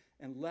less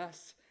and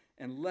less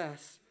and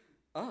less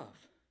of.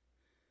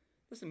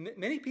 Listen,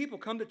 many people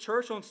come to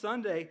church on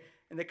Sunday,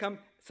 and they come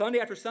Sunday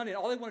after Sunday,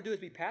 and all they want to do is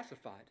be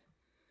pacified.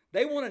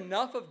 They want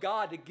enough of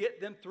God to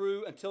get them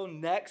through until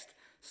next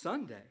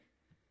Sunday.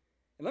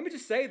 And let me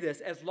just say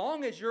this: as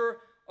long as you're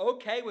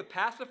okay with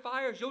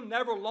pacifiers, you'll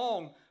never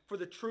long for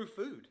the true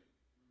food.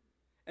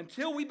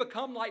 Until we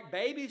become like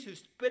babies who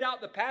spit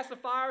out the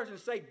pacifiers and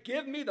say,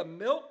 give me the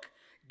milk,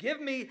 give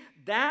me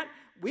that,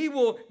 we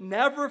will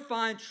never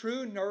find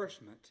true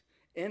nourishment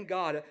in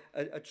God,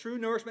 a true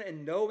nourishment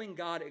in knowing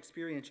God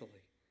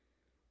experientially.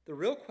 The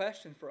real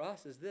question for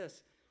us is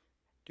this: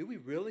 do we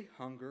really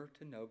hunger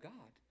to know God?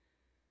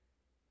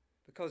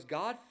 Because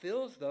God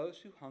fills those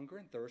who hunger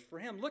and thirst for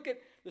Him. Look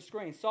at the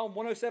screen, Psalm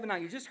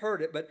 107:9. You just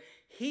heard it, but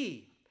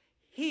He,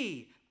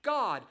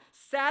 God,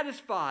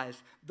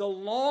 satisfies the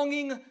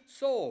longing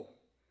soul.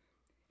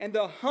 And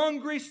the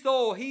hungry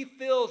soul He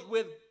fills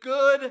with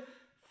good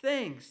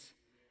things.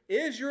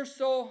 Is your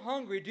soul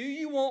hungry? Do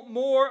you want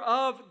more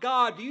of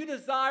God? Do you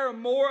desire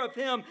more of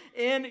Him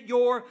in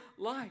your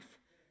life?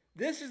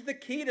 This is the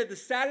key to the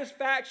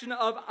satisfaction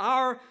of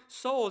our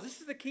souls. This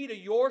is the key to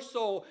your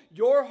soul,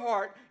 your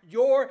heart,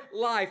 your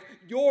life,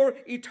 your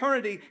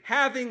eternity,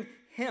 having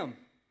Him.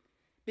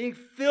 Being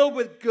filled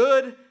with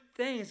good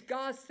things.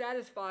 God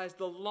satisfies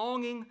the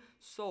longing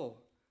soul.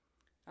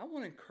 I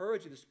want to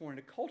encourage you this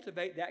morning to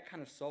cultivate that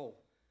kind of soul.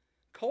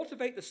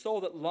 Cultivate the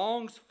soul that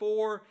longs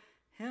for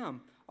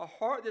Him. A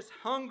heart that's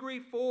hungry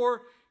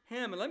for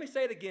Him. And let me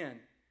say it again.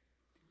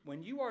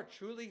 When you are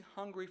truly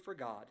hungry for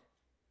God,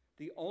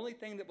 the only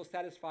thing that will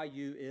satisfy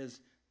you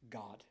is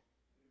God.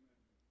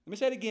 Let me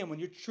say it again. When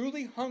you're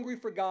truly hungry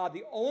for God,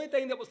 the only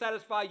thing that will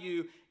satisfy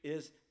you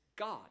is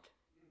God.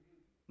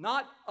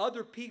 Not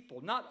other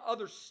people, not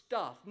other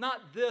stuff,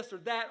 not this or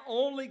that.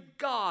 Only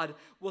God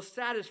will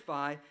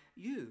satisfy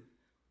you.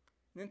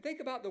 And then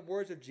think about the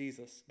words of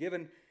Jesus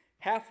given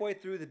halfway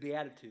through the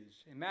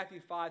Beatitudes. In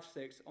Matthew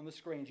 5:6 on the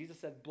screen, Jesus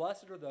said,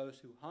 "Blessed are those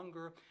who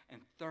hunger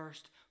and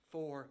thirst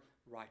for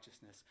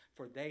righteousness,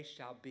 for they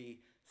shall be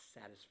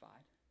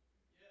satisfied."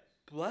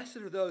 Blessed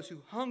are those who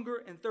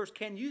hunger and thirst.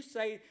 Can you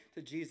say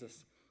to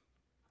Jesus,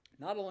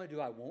 not only do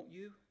I want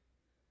you,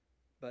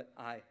 but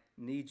I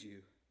need you.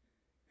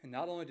 And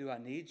not only do I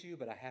need you,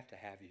 but I have to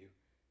have you.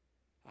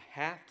 I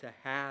have to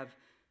have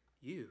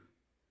you.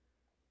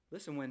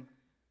 Listen, when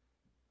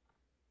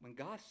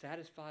God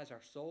satisfies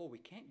our soul, we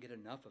can't get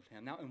enough of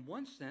him. Now, in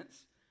one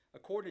sense,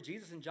 according to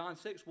Jesus in John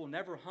 6, we'll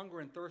never hunger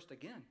and thirst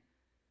again.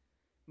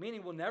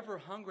 Meaning we'll never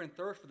hunger and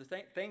thirst for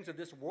the things of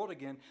this world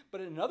again.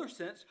 But in another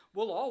sense,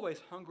 we'll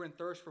always hunger and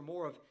thirst for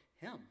more of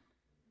him.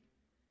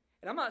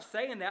 And I'm not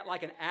saying that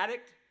like an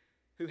addict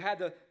who had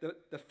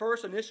the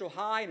first initial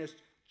high and is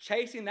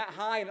chasing that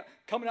high and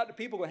coming up to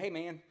people going, hey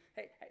man,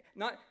 hey,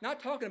 not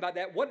talking about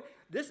that.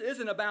 This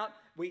isn't about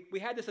we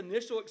had this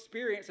initial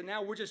experience and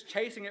now we're just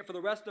chasing it for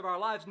the rest of our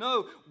lives.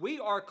 No, we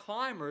are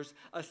climbers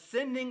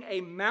ascending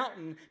a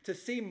mountain to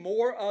see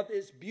more of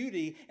its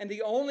beauty. And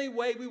the only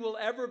way we will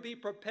ever be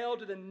propelled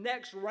to the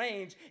next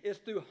range is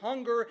through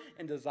hunger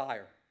and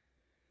desire.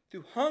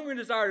 Through hunger and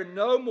desire to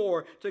know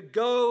more, to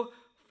go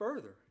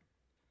further.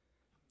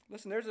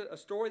 Listen, there's a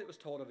story that was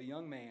told of a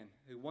young man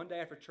who one day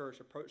after church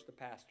approached the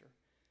pastor.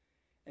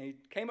 And he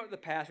came up to the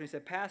pastor and he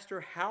said,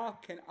 Pastor, how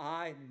can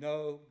I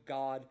know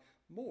God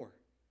more?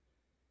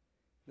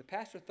 The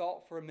pastor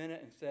thought for a minute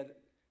and said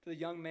to the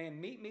young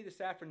man, meet me this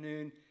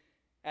afternoon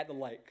at the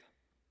lake.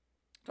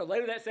 So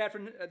later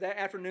that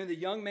afternoon, the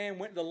young man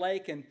went to the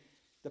lake and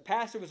the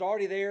pastor was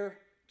already there,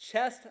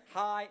 chest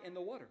high in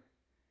the water.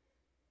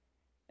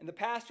 And the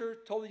pastor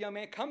told the young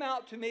man, come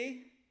out to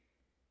me.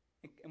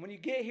 And when you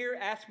get here,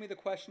 ask me the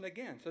question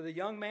again. So the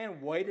young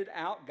man waited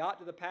out, got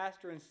to the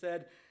pastor and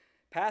said,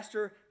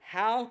 Pastor,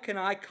 how can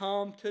I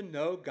come to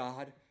know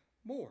God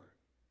more?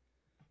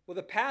 Well,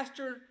 the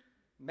pastor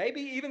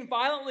maybe even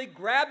violently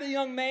grabbed the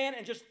young man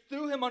and just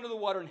threw him under the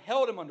water and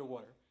held him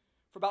underwater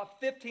for about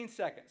 15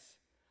 seconds.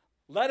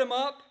 Let him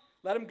up,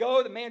 let him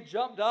go. The man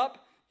jumped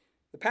up.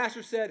 The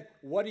pastor said,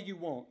 what do you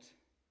want?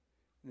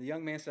 And the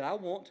young man said, I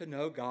want to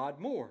know God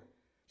more.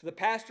 So the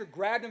pastor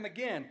grabbed him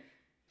again,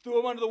 threw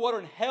him under the water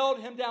and held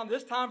him down,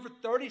 this time for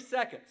 30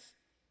 seconds.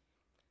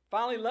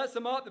 Finally lets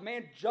him up. The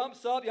man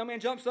jumps up. The young man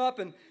jumps up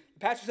and the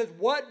pastor says,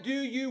 what do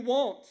you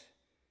want?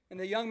 And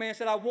the young man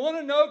said, I want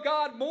to know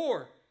God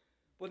more.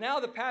 Well,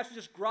 now the pastor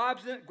just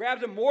grabs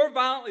him more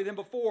violently than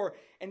before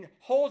and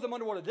holds him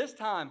underwater. This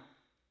time,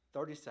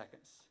 30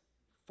 seconds,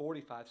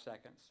 45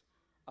 seconds,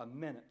 a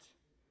minute.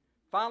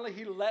 Finally,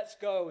 he lets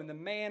go and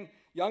the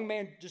young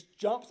man just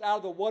jumps out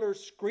of the water,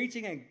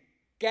 screeching and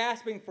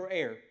gasping for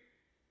air.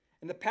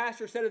 And the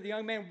pastor said to the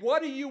young man,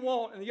 what do you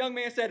want? And the young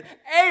man said,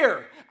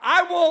 air.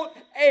 I want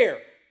air.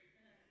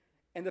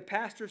 And the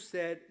pastor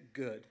said,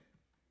 good.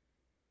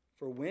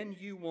 For when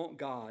you want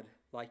God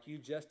like you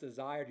just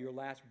desired your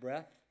last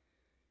breath,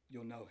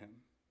 you'll know him.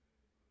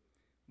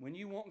 When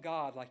you want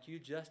God like you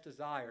just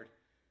desired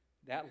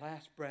that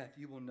last breath,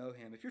 you will know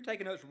him. If you're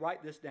taking notes,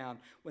 write this down.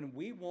 When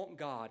we want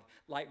God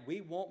like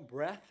we want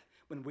breath,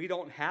 when we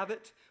don't have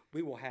it,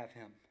 we will have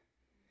him.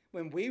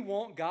 When we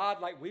want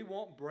God like we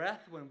want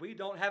breath, when we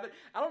don't have it.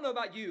 I don't know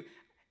about you.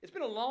 It's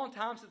been a long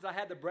time since I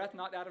had the breath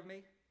knocked out of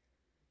me.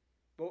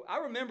 But I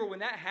remember when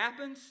that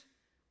happens,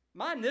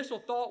 my initial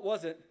thought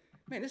wasn't,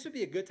 man, this would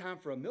be a good time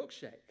for a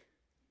milkshake.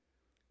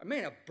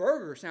 Man, a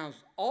burger sounds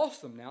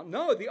awesome now.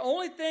 No, the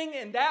only thing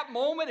in that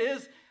moment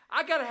is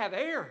I got to have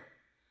air.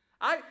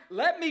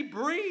 Let me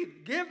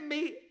breathe. Give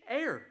me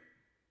air.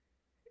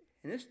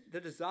 And it's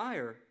the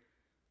desire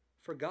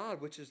for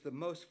God, which is the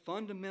most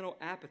fundamental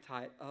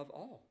appetite of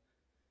all.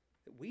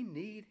 That we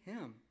need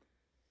him.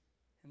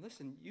 And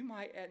listen, you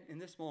might in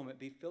this moment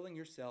be filling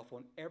yourself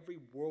on every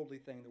worldly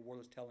thing the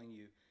world is telling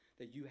you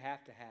that you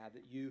have to have,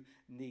 that you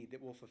need,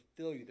 that will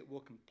fulfill you, that will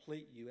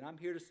complete you. And I'm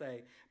here to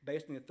say,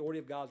 based on the authority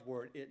of God's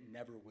word, it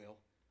never will.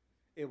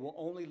 It will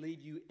only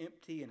leave you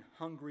empty and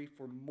hungry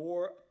for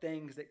more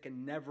things that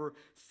can never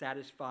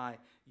satisfy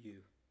you.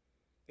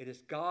 It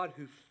is God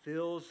who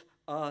fills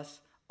us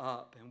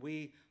up, and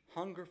we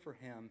hunger for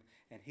him,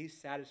 and he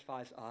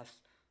satisfies us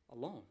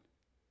alone.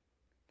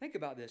 Think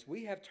about this.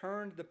 We have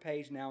turned the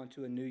page now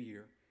into a new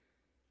year.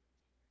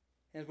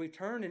 As we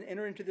turn and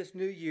enter into this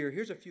new year,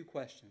 here's a few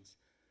questions.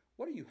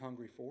 What are you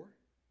hungry for?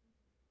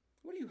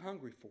 What are you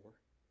hungry for?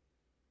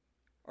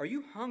 Are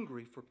you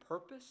hungry for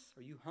purpose?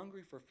 Are you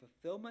hungry for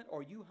fulfillment? Or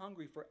are you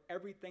hungry for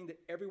everything that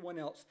everyone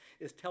else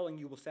is telling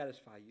you will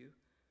satisfy you?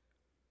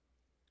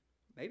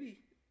 Maybe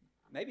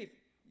if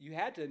you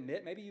had to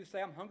admit, maybe you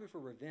say, I'm hungry for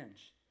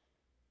revenge.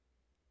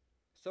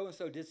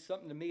 So-and-so did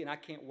something to me and I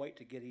can't wait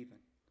to get even.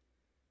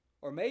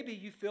 Or maybe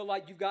you feel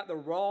like you've got the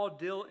raw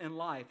deal in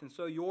life and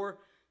so you're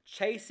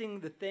chasing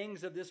the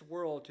things of this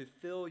world to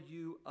fill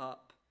you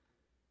up.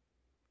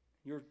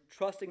 You're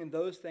trusting in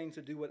those things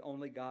to do what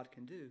only God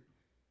can do.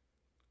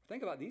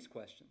 Think about these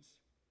questions.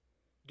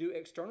 Do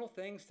external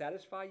things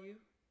satisfy you?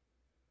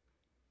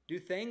 Do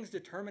things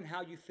determine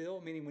how you feel?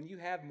 Meaning when you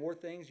have more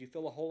things, you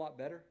feel a whole lot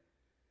better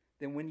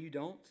than when you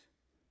don't?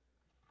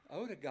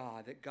 Oh, to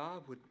God, that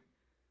God would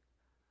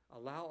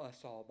allow us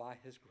all by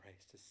his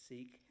grace to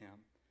seek him,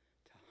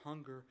 to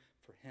hunger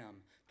for him,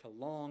 to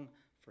long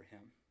for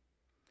him.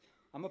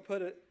 I'm going to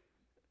put it,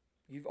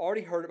 you've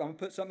already heard it, but I'm going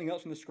to put something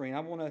else on the screen. I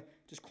want to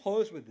just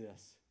close with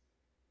this.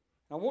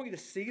 And I want you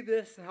to see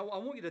this, and I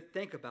want you to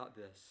think about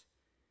this.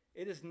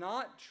 It is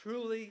not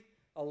truly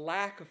a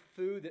lack of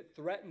food that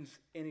threatens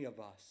any of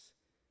us.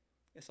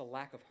 It's a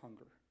lack of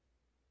hunger.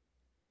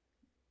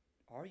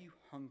 Are you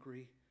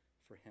hungry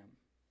for Him?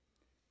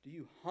 Do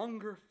you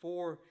hunger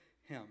for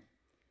Him?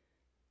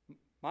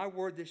 My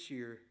word this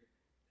year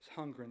is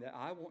hunger, and that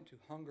I want to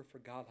hunger for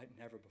God like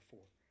never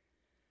before.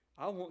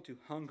 I want to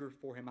hunger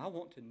for Him. I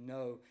want to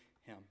know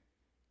Him.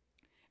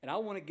 And I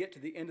want to get to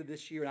the end of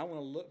this year, and I want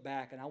to look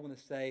back, and I want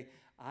to say,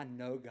 I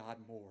know God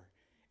more.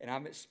 And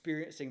I'm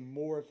experiencing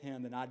more of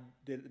Him than I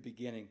did at the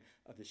beginning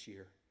of this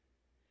year.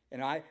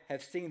 And I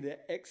have seen the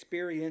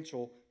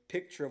experiential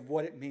picture of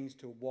what it means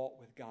to walk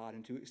with God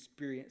and to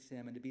experience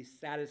Him and to be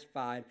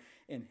satisfied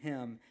in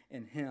Him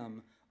and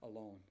Him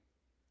alone.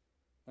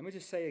 Let me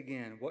just say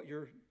again, what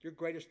your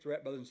greatest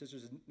threat, brothers and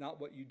sisters, is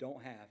not what you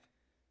don't have.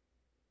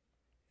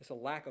 It's a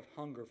lack of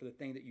hunger for the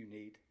thing that you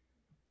need.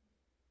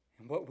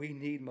 And what we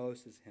need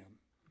most is Him.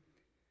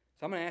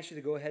 So I'm going to ask you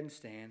to go ahead and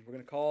stand. We're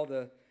going to call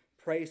the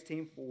praise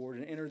team forward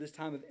and enter this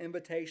time of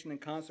invitation and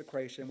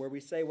consecration where we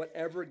say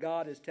whatever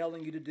God is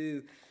telling you to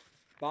do,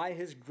 by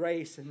His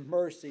grace and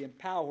mercy and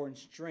power and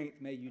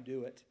strength, may you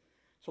do it.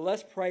 So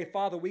let's pray.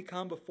 Father, we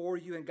come before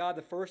you, and God,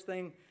 the first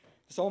thing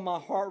that's on my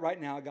heart right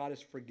now, God,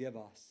 is forgive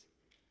us.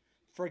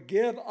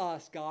 Forgive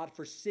us, God,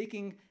 for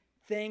seeking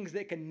things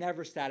that can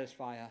never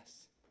satisfy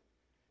us.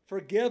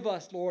 Forgive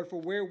us, Lord,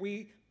 for where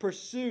we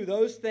pursue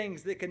those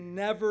things that can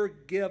never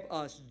give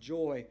us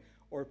joy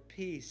or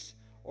peace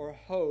or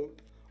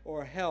hope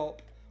or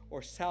help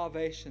or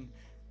salvation.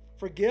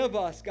 Forgive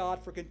us,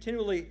 God, for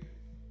continually,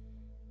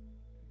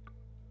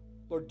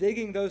 Lord,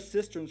 digging those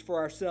cisterns for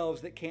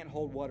ourselves that can't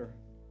hold water.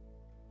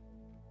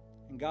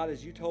 And God,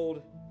 as you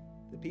told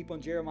the people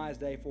in Jeremiah's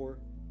day,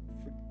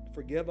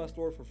 forgive us,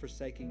 Lord, for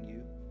forsaking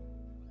you.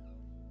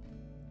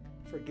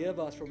 Forgive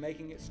us for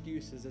making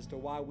excuses as to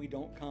why we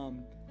don't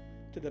come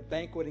to the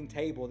banqueting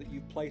table that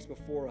you've placed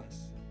before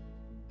us,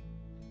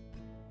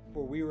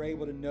 where we were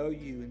able to know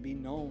you and be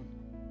known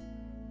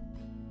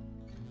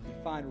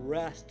and find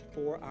rest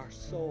for our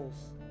souls.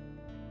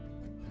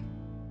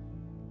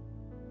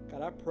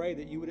 God, I pray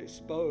that you would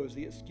expose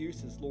the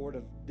excuses, Lord,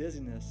 of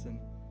dizziness, and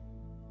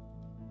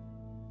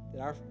that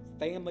our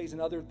families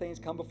and other things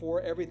come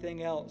before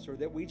everything else, or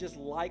that we just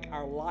like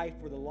our life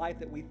or the life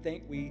that we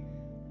think we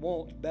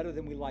want better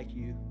than we like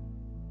you.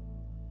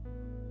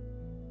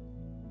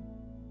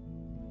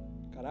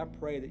 God, I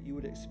pray that you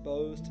would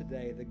expose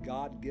today the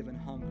God-given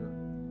hunger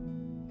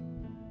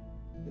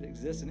that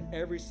exists in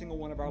every single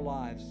one of our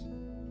lives.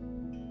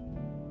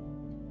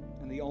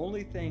 And the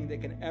only thing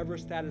that can ever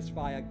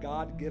satisfy a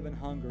God-given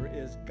hunger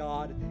is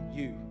God,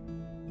 you.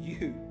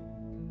 You.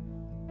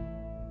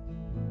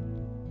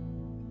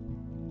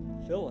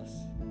 Fill us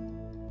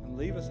and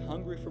leave us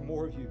hungry for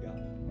more of you,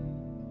 God.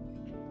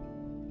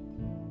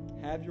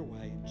 Have your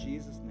way. In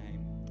Jesus'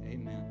 name,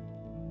 amen.